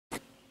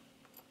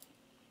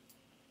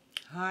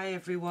Hi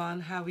everyone,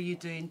 how are you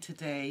doing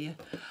today?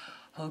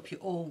 Hope you're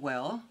all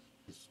well.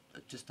 It's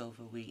just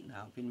over a week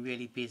now. I've been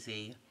really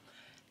busy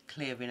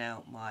clearing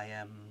out my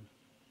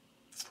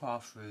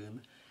craft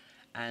room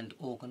and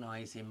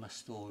organising my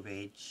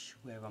storage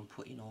where I'm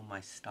putting all my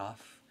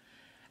stuff,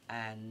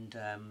 and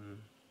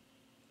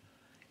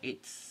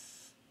it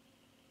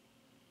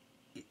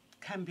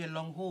can be a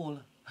long haul,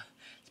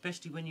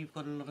 especially when you've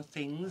got a lot of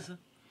things,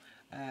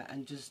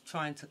 and just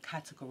trying to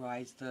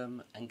categorise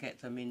them and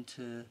get them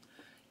into,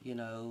 you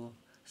know,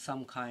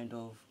 some kind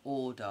of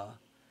order,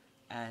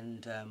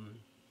 and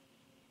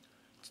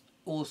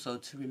also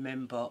to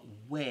remember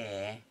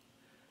where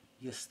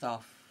your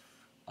stuff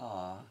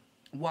are.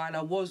 While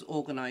I was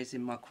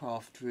organising my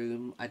craft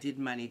room, I did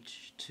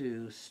manage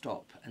to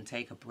stop and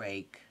take a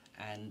break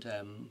and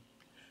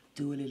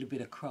do a little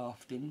bit of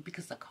crafting,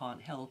 because I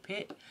can't help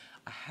it.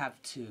 I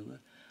have to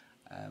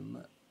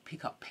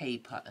pick up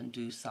paper and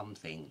do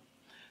something.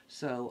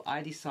 So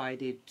I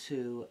decided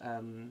to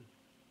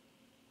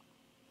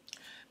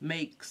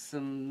make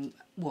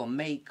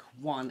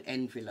one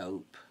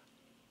envelope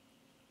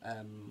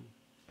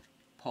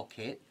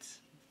pocket.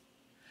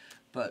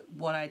 But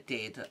what I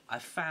did, I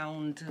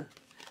found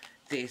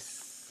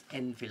this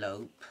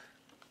envelope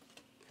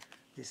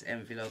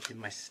in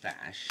my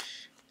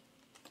stash,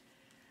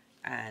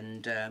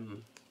 and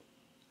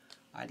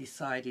I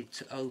decided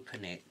to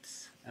open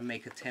it and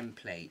make a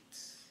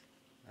template.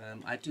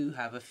 I do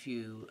have a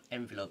few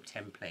envelope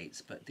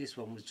templates, but this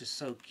one was just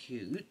so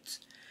cute.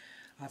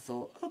 I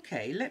thought,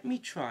 okay, let me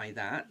try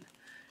that.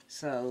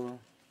 So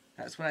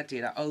that's what I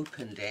did. I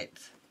opened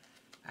it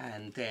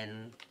and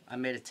then I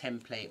made a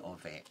template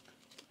of it.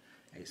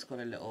 It's got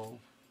a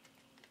little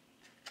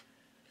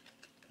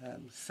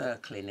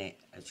circle in it,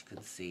 as you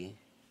can see.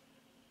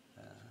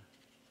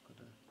 It's got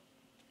a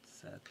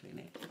circle in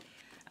it.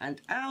 And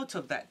out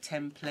of that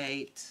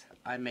template,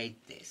 I made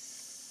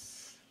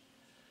this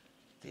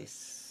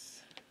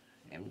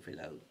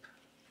envelope.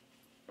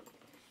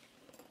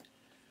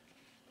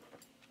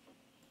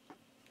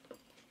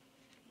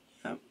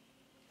 Yep.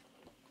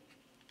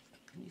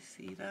 Can you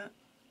see that?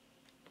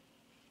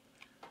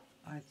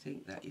 I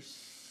think that is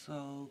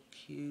so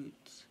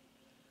cute.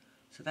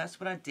 So that's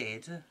what I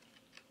did.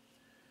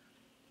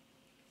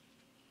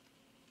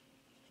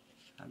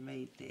 I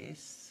made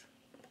this.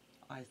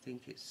 I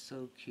think it's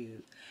so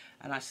cute,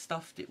 and I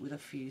stuffed it with a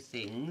few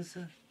things.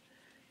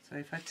 So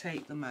if I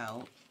take them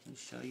out and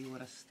show you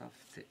what I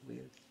stuffed it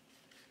with.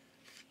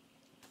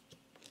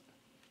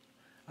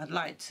 I'd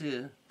like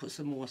to put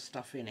some more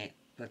stuff in it,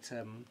 but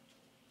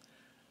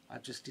I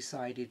just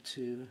decided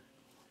to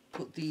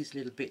put these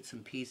little bits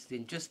and pieces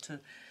in, just to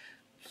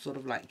sort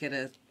of like get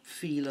a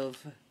feel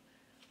of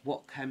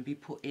what can be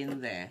put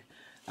in there.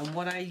 And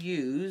what I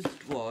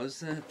used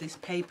was this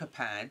paper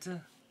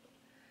pad,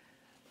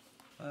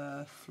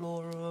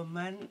 Floral.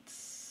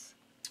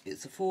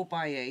 It's a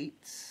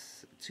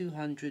 4x8,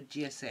 200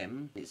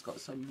 GSM. It's got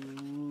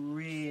some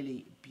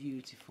really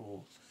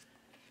beautiful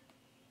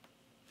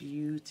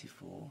papers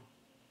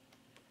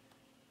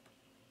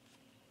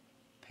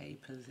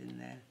in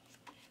there.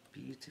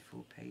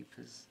 Beautiful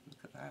papers,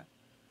 look at that.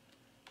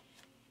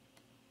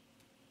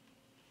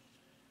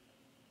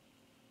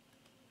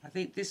 I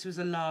think this was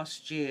a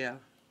last year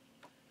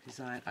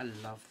design. I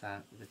love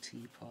that with a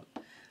teapot.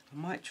 I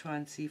might try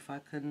and see if I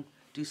can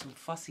do some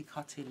fussy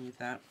cutting with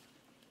that.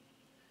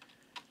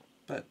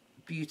 But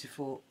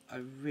beautiful. I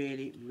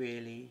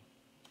really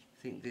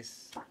think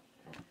this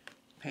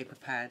paper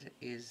pad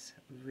is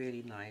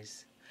really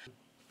nice.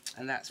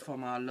 And that's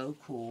from our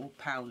local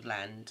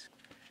Poundland.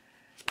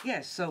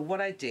 Yes, so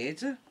what I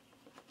did,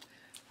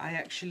 I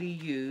actually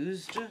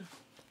used,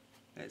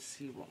 let's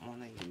see what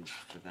one I used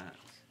for that.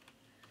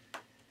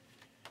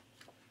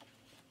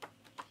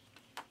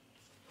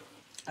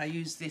 I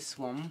used this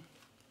one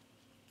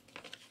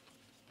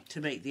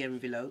to make the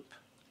envelope,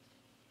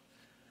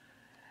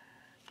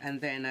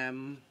 and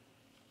then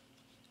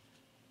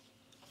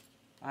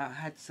I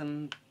had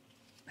some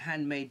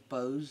handmade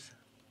bows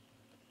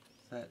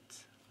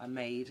that I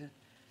made.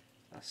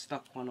 I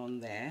stuck one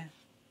on there,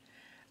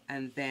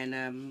 and then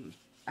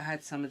I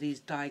had some of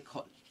these die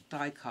cut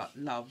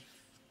love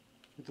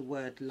with the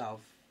word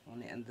love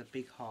on it and the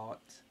big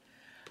heart.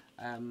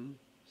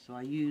 So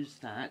I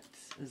used that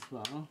as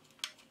well.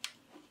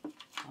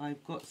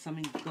 I've got some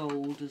in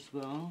gold as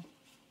well.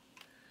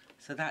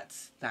 So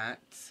that's the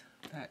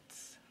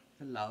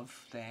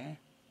love there.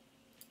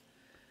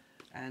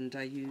 And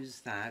I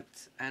used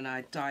that, and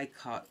I die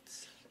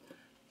cut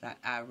that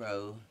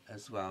arrow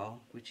as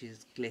well, which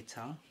is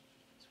glitter.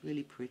 It's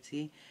really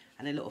pretty,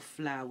 and a little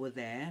flower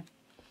there.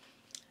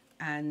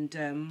 And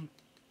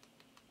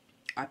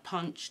I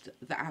punched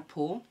the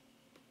apple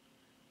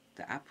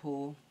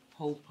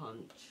hole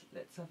punch.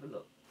 Let's have a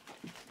look.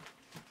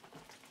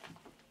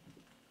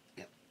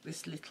 Yep,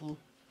 this little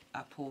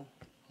apple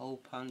hole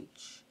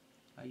punch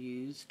I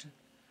used.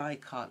 I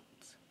cut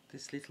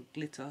this little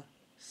glitter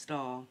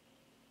star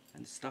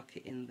and stuck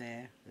it in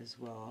there as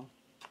well.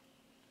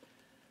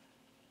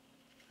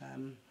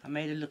 I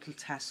made a little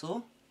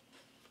tassel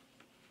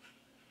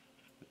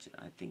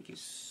I think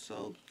it's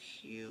so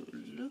cute.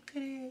 Look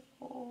at it.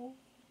 Oh.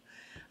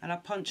 And I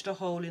punched a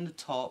hole in the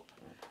top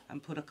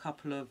and put a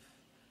couple of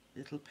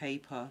little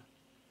paper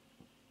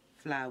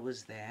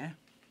flowers there.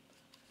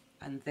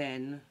 And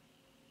then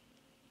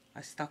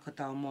I stuck a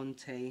Del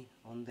Monte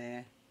on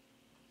there.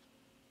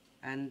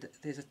 And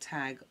there's a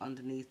tag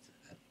underneath,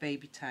 a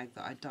baby tag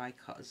that I die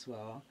cut as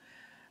well.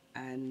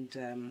 And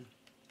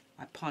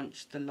I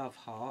punched the love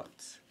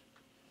heart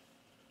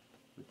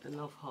with the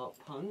love heart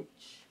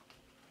punch.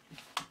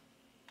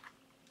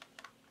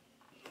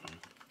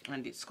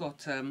 And it's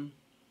got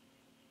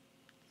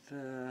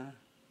the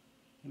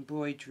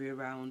embroidery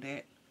around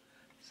it,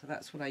 so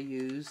that's what I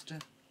used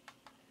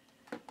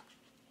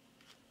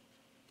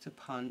to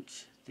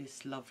punch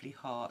this lovely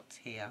heart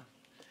here.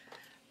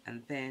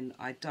 And then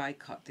I die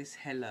cut this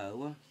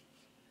hello.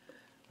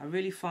 I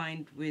really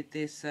find with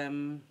this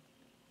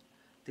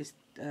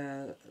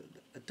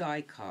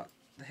die cut,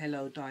 the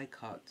hello die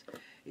cut,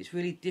 it's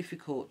really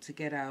difficult to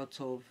get out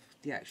of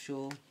the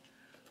actual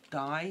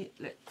die.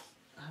 Let's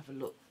have a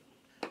look.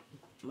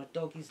 My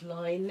dog is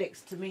lying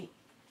next to me.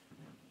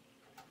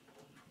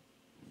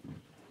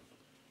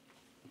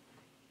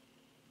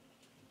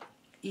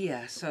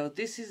 Yeah, so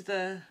this is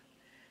the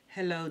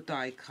hello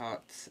die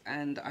cut,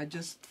 and I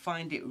just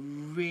find it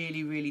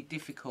really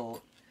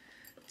difficult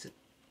to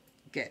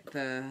get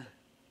the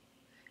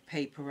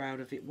paper out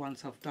of it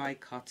once I've die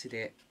cutted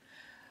it.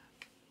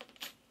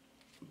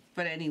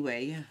 But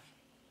anyway,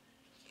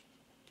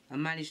 I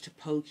managed to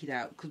poke it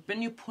out, because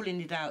when you're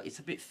pulling it out it's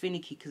a bit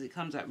finicky because it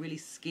comes out really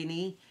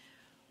skinny,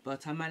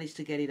 but I managed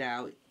to get it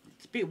out.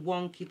 It's a bit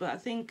wonky, but I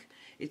think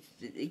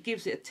it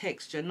gives it a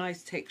texture, a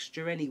nice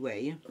texture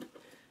anyway.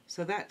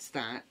 So that's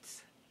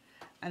that.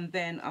 And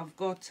then I've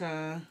got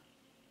a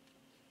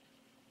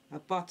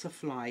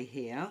butterfly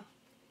here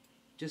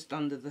just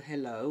under the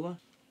hello.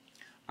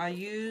 I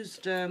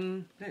used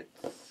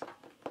let's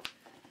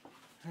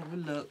have a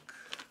look,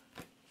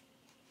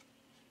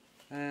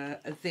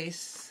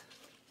 this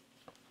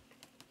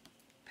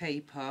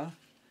paper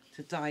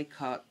to die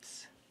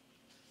cut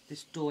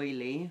this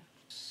doily.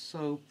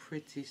 So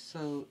pretty,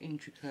 so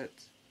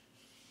intricate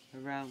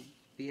around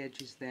the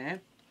edges there.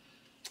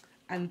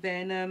 And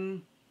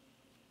then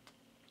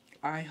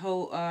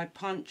I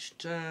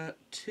punched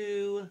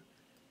 2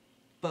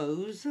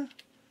 bows,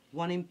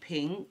 one in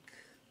pink,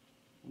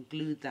 and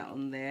glued that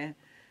on there.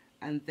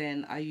 And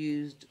then I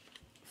used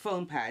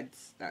foam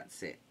pads,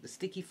 that's it, the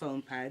sticky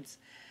foam pads,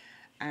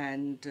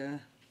 and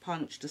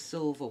punched a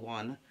silver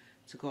one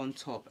to go on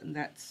top, and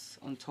that's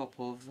on top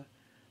of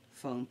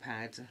foam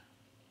pad.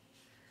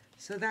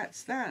 So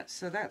that's that.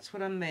 So that's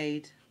what I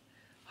made.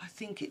 I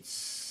think it's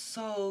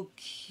so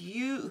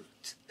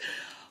cute.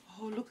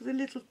 Oh, look at the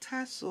little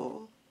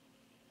tassel.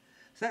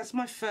 So that's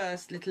my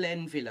first little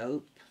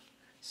envelope,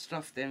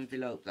 stuffed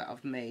envelope that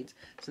I've made.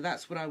 So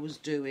that's what I was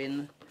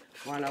doing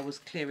while I was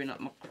clearing up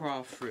my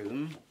craft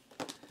room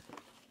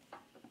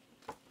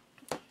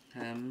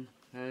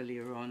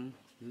earlier on,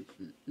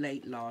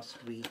 late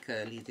last week,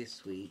 early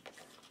this week.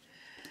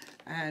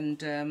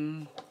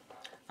 And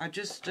I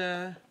just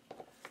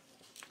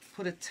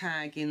put a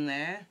tag in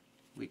there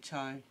which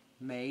I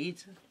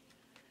made,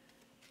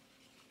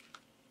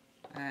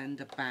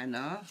 and a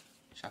banner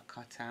which I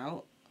cut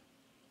out,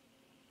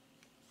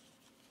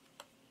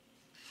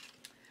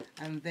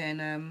 and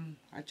then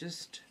I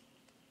just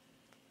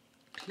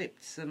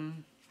clipped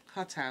some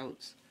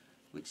cutouts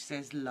which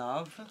says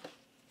love.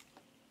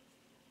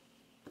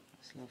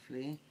 That's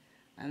lovely.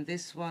 And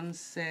this one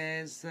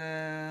says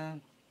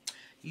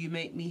you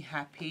make me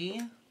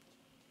happy.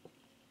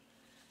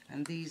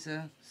 And these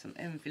are some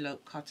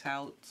envelope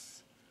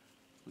cutouts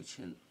which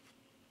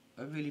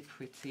are really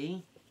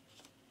pretty,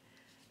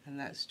 and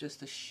that's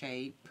just a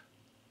shape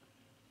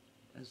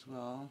as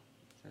well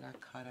that I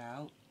cut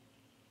out.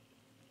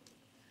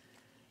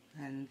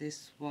 And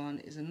this one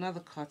is another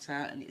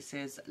cutout, and it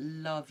says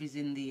love is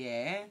in the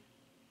air.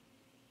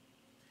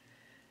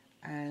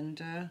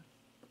 And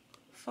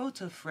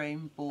photo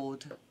frame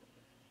board.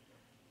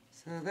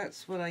 So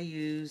that's what I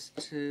use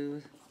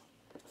to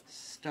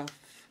stuff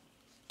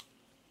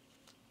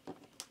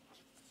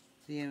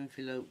the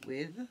envelope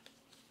with.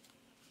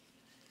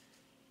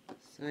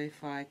 So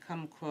if I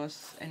come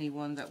across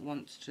anyone that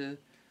wants to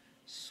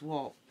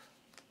swap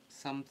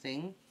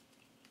something,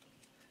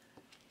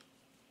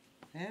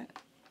 yeah,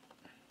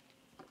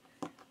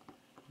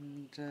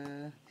 and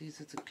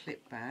these are to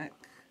clip back.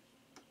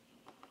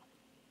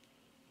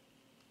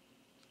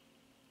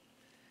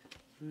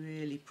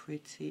 Really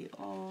pretty.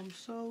 Oh, I'm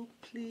so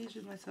pleased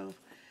with myself.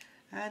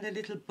 And a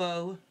little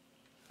bow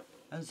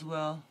as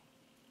well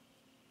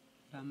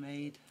that I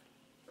made.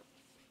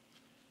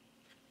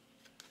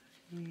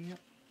 Yep.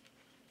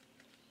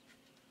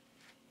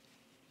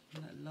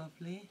 Isn't that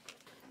lovely?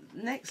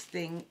 Next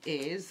thing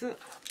is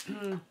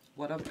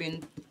what I've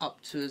been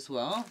up to as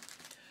well.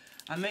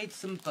 I made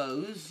some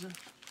bows.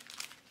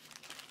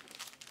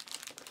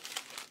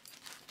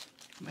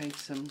 Made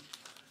some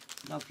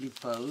lovely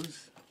bows,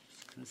 as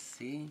you can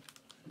see.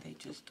 They're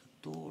just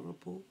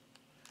adorable.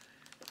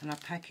 And I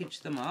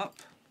packaged them up.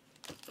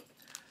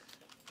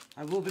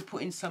 I will be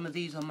putting some of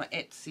these on my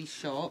Etsy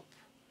shop.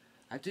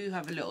 I do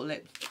have a little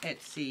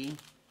Etsy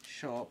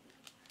shop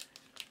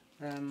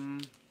that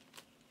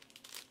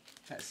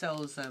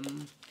sells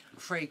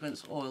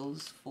fragrance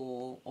oils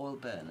for oil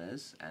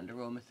burners and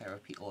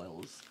aromatherapy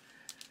oils.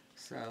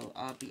 So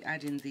I'll be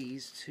adding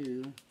these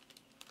to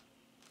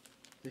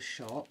the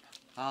shop.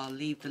 I'll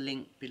leave the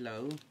link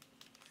below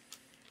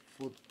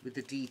with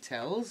the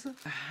details.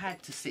 I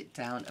had to sit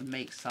down and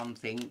make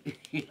something,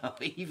 you know,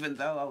 even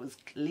though I was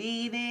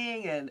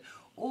cleaning and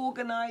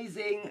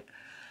organising,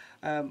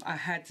 I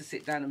had to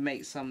sit down and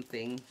make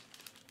something,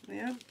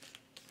 yeah.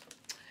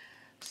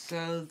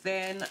 So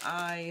then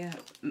I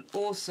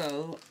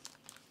also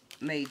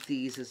made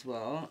these as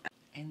well,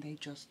 and they're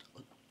just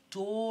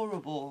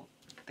adorable.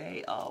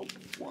 They are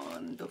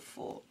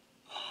wonderful.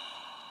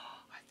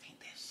 I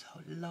think they're so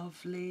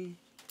lovely.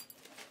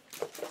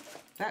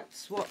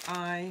 That's what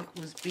I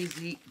was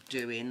busy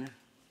doing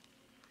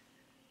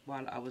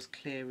while I was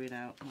clearing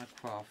out my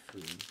craft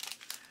room.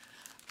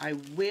 I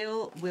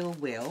will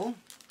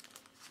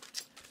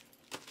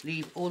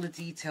leave all the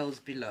details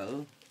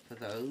below for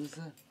those.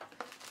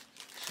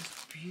 It's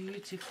just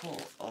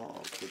beautiful.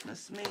 Oh,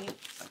 goodness me.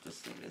 I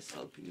just think they're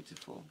so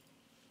beautiful.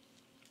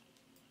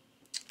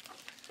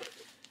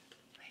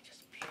 They're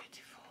just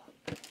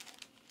beautiful.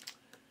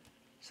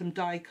 Some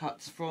die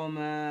cuts from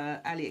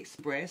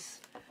AliExpress.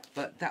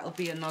 But that'll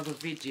be another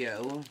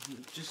video.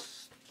 I'm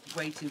just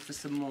waiting for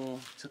some more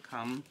to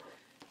come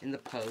in the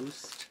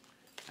post,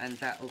 and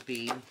that'll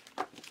be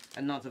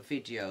another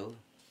video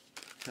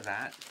for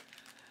that.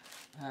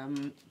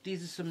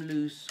 These are some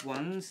loose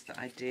ones that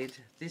I did.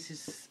 This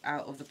is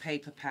out of the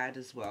paper pad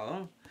as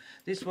well.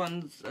 This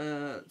one's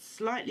a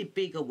slightly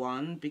bigger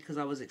one because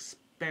I was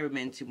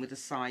experimenting with the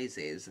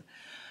sizes,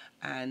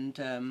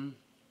 and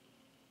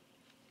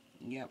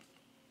yep,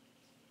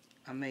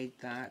 I made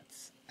that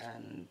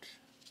and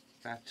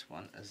that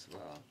one as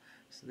well.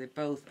 So they're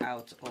both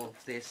out of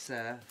this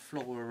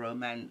Floral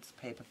Romance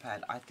paper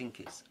pad. I think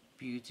it's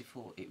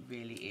beautiful, it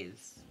really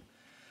is.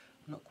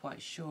 I'm not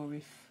quite sure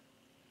if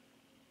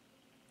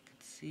you can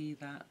see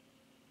that.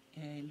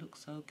 Yeah, it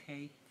looks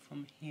okay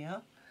from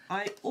here.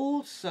 I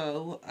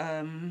also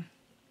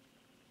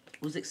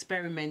was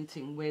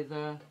experimenting with,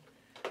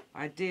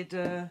 I did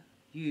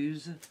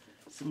use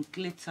some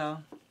glitter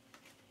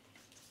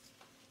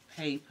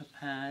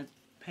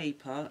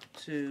paper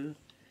to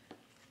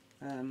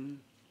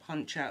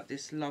punch out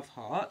this love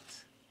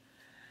heart,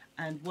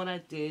 and what I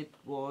did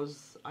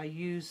was I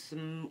used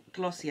some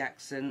glossy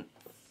accent,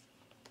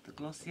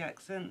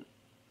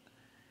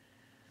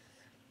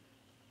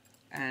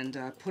 and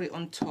put it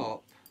on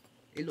top.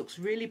 It looks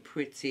really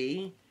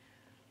pretty,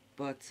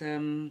 but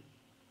some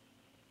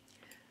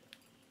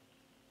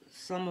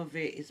of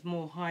it is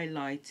more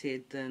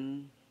highlighted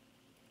than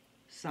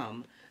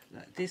some.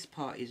 Like this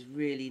part is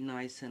really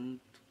nice and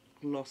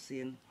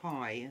glossy and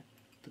high,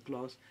 the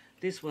gloss.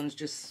 This one's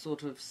just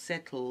sort of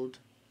settled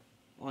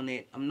on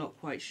it. I'm not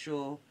quite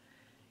sure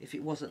if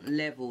it wasn't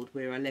leveled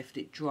where I left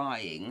it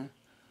drying,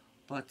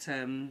 but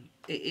it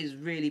is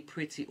really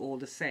pretty all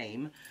the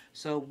same.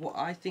 So what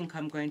I think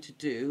I'm going to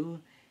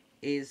do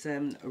is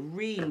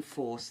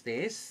reinforce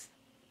this.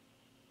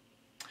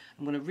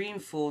 I'm going to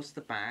reinforce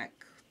the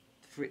back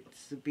for it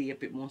to be a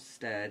bit more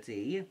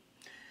sturdy,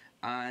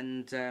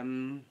 and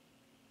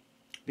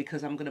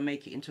because I'm going to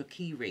make it into a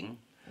key ring.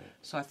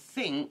 So I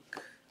think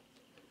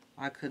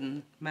I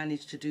can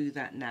manage to do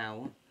that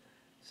now.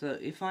 So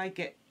if I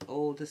get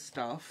all the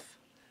stuff,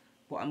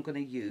 what I'm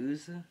going to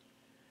use,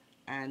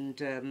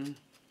 and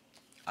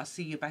I'll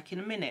see you back in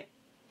a minute.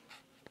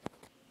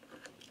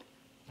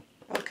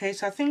 Okay,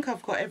 so I think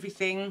I've got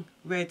everything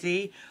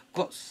ready.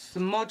 Got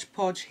some Mod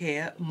Podge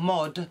here.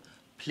 Mod,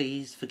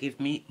 please forgive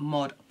me,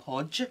 Mod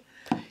Podge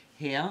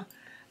here.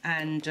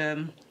 And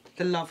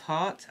the love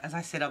heart. As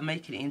I said, I'm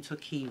making it into a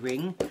key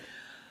ring.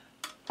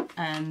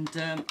 And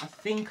I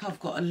think I've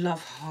got a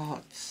love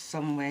heart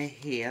somewhere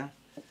here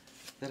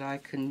that I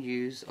can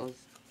use. Oh,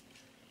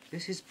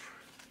 this is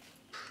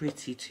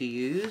pretty to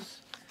use.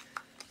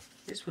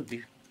 This would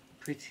be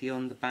pretty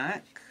on the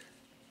back.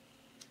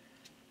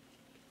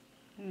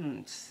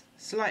 It's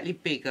slightly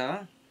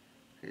bigger.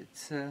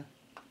 It's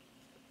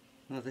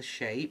another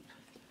shape.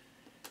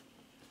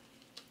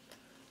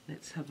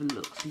 Let's have a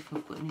look, see if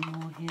I've got any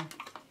more here.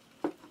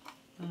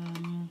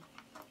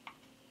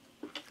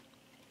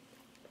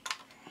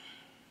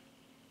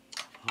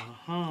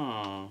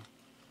 Aha,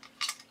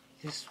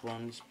 this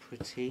one's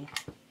pretty.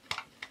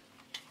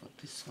 Got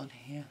this one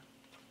here.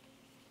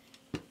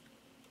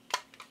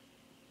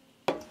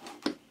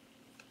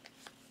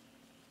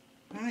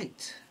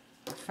 Right,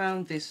 I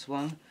found this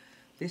one.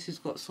 This has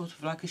got sort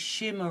of like a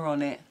shimmer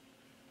on it.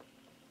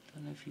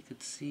 Don't know if you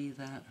could see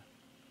that.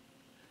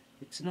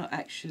 It's not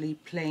actually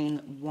plain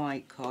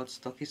white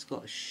cardstock, it's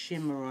got a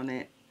shimmer on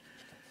it.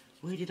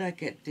 Where did I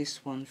get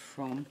this one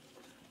from?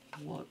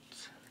 What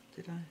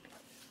did I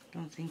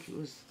don't think it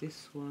was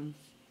this one.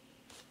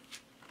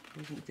 It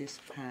wasn't this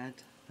pad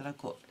that I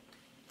got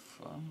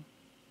from.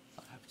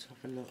 I'll have to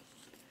have a look.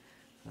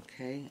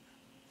 Okay,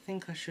 I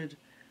think I should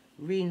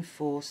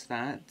reinforce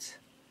that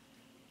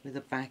with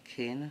a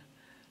backing.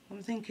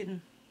 I'm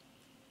thinking,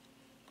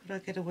 could I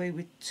get away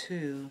with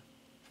 2?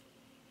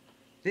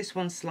 This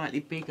one's slightly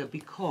bigger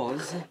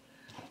because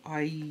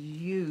I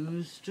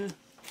used,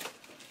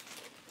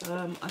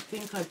 I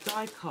think I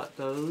die cut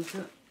those.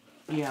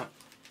 Yeah,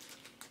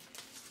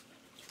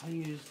 I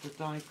used the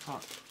die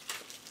cut.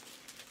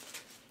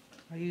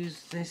 I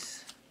used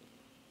this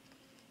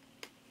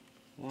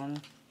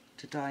one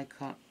to die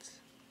cut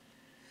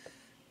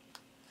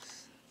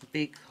the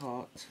big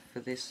heart for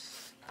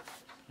this.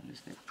 And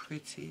isn't it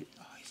pretty?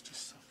 Oh, it's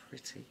just so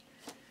pretty.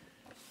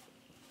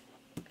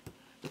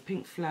 The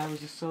pink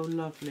flowers are so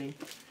lovely.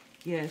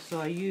 Yeah,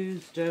 so I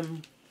used,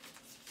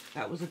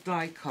 that was a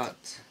die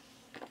cut.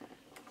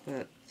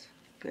 But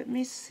let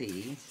me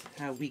see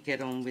how we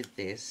get on with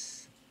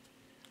this.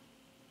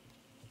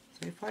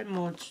 So if I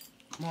Mod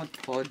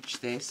Podge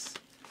this,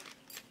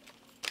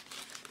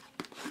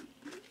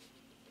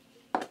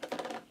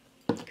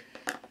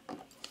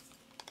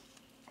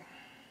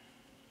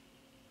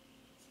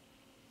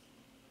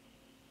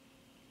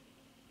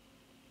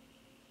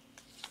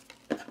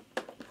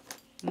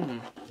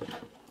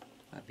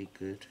 that'd be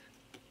good.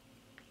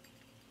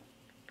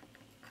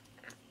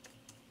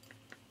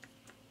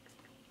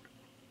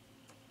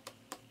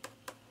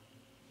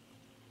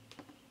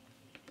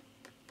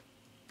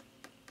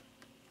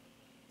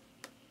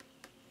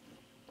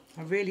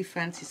 I really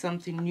fancy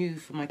something new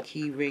for my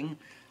key ring.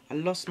 I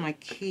lost my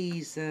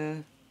keys,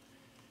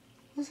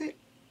 was it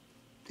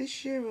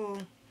this year or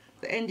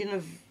the ending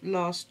of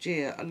last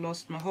year? I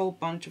lost my whole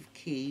bunch of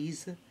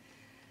keys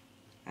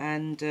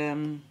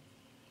and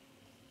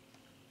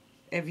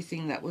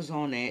everything that was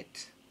on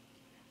it.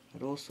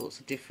 Had all sorts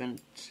of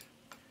different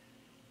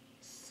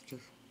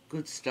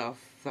good stuff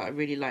that I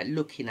really like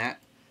looking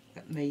at,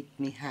 that made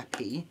me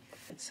happy.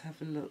 Let's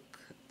have a look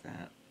at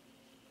that.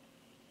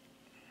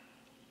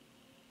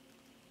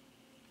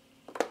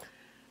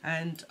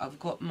 And I've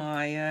got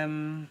my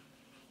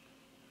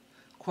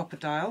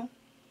crocodile,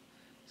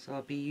 so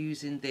I'll be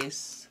using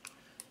this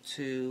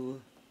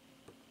to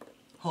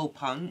hole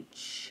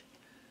punch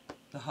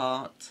the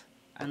heart,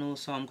 and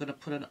also I'm going to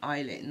put an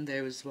eyelet in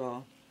there as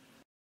well.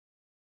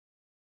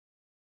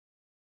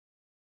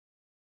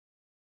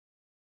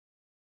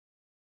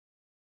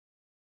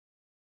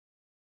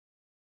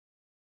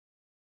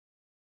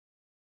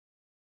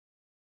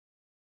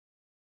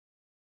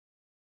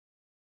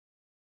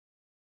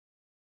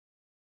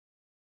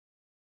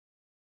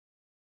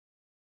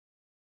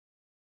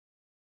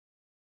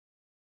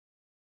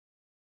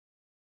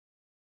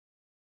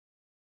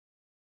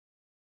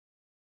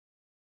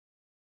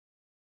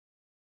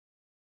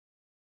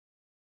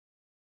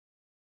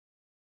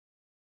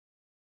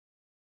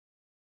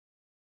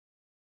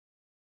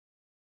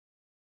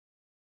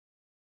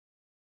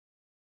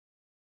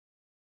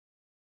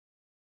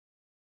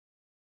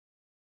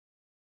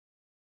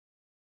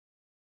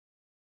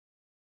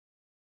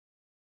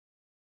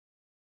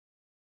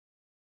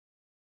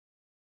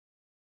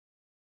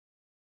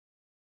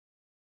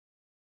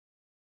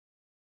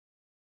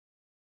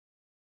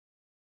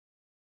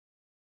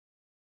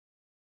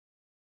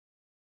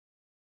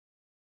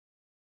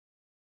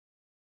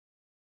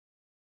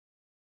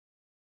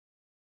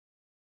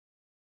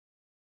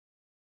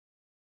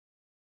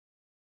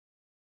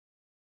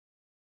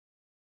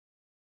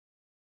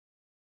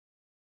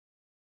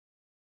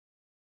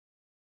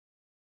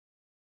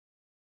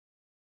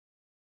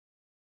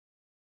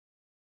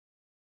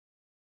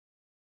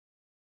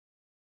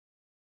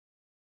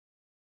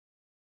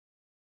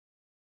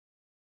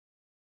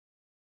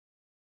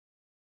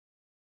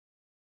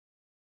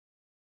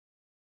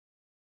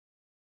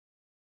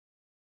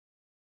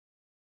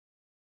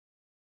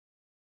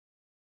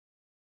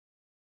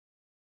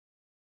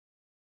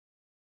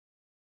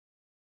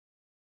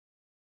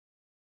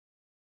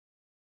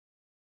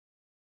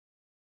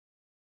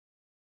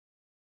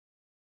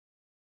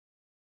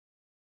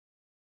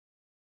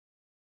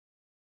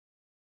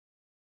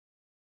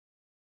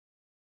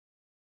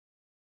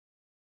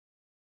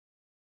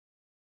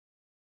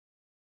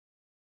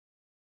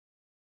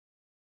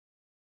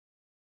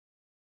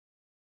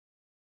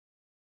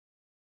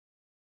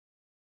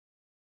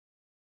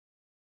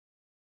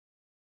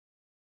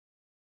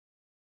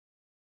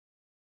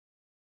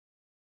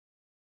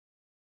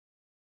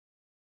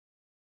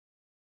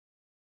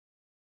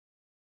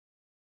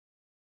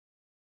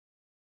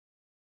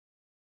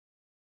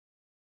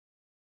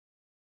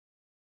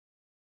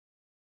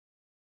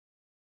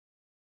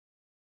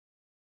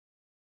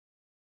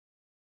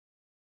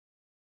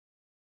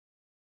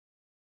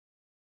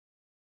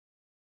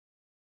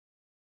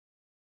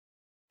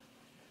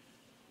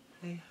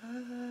 Say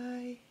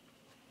hi.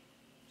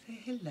 Say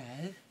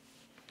hello.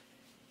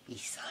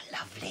 He's so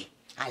lovely.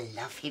 I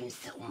love him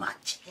so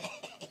much.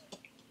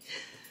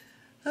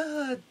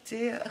 Oh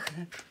dear.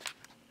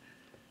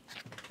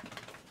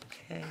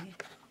 Okay.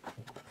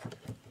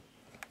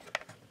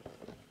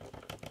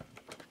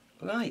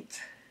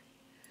 Right.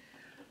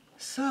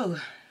 So,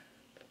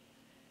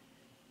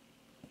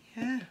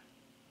 yeah.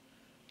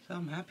 So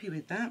I'm happy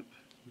with that.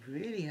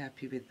 Really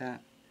happy with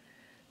that.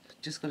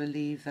 Just got to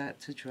leave that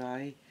to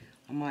dry.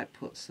 I might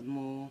put some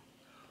more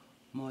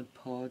Mod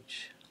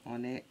Podge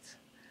on it,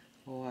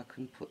 or I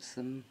can put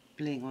some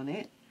bling on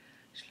it.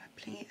 Should I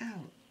bling it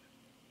out?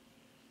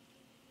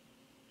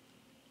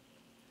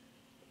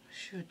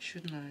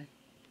 Shouldn't I?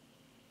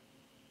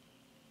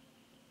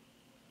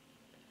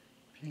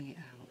 Bling it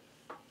out.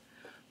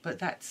 But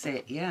that's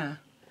it, yeah.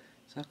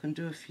 So I can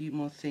do a few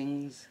more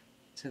things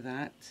to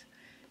that.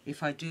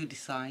 If I do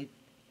decide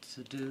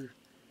to do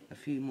a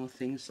few more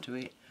things to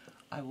it,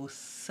 I will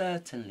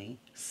certainly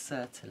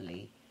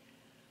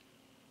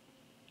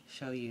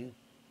show you.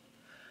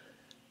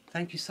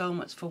 Thank you so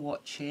much for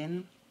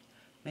watching.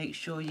 Make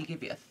sure you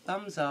give it a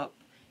thumbs up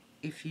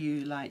if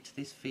you liked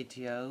this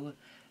video,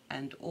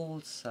 and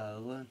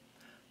also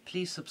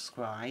please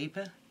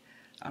subscribe.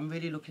 I'm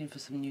really looking for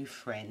some new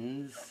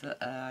friends.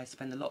 I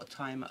spend a lot of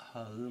time at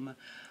home.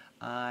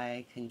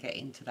 I can get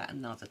into that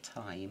another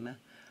time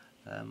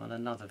on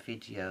another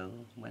video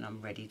when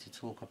I'm ready to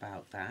talk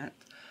about that.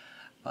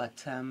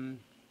 But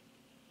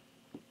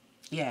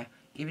yeah,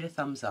 give it a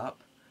thumbs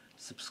up,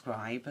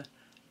 subscribe,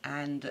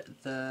 and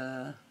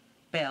the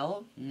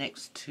bell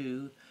next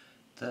to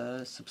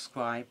the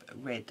subscribe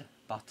red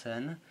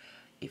button,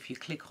 if you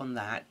click on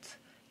that,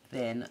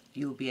 then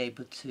you'll be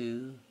able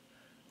to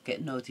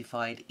get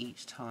notified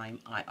each time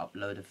I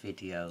upload a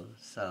video,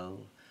 so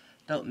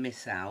don't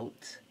miss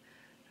out.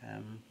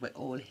 We're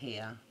all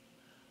here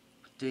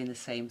doing the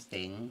same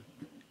thing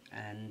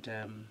and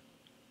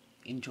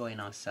enjoying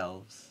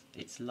ourselves.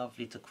 It's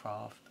lovely to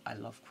craft. I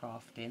love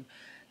crafting.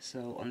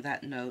 So on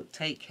that note,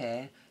 take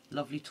care.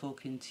 Lovely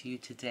talking to you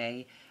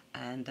today,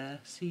 and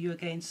see you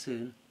again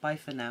soon. Bye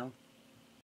for now.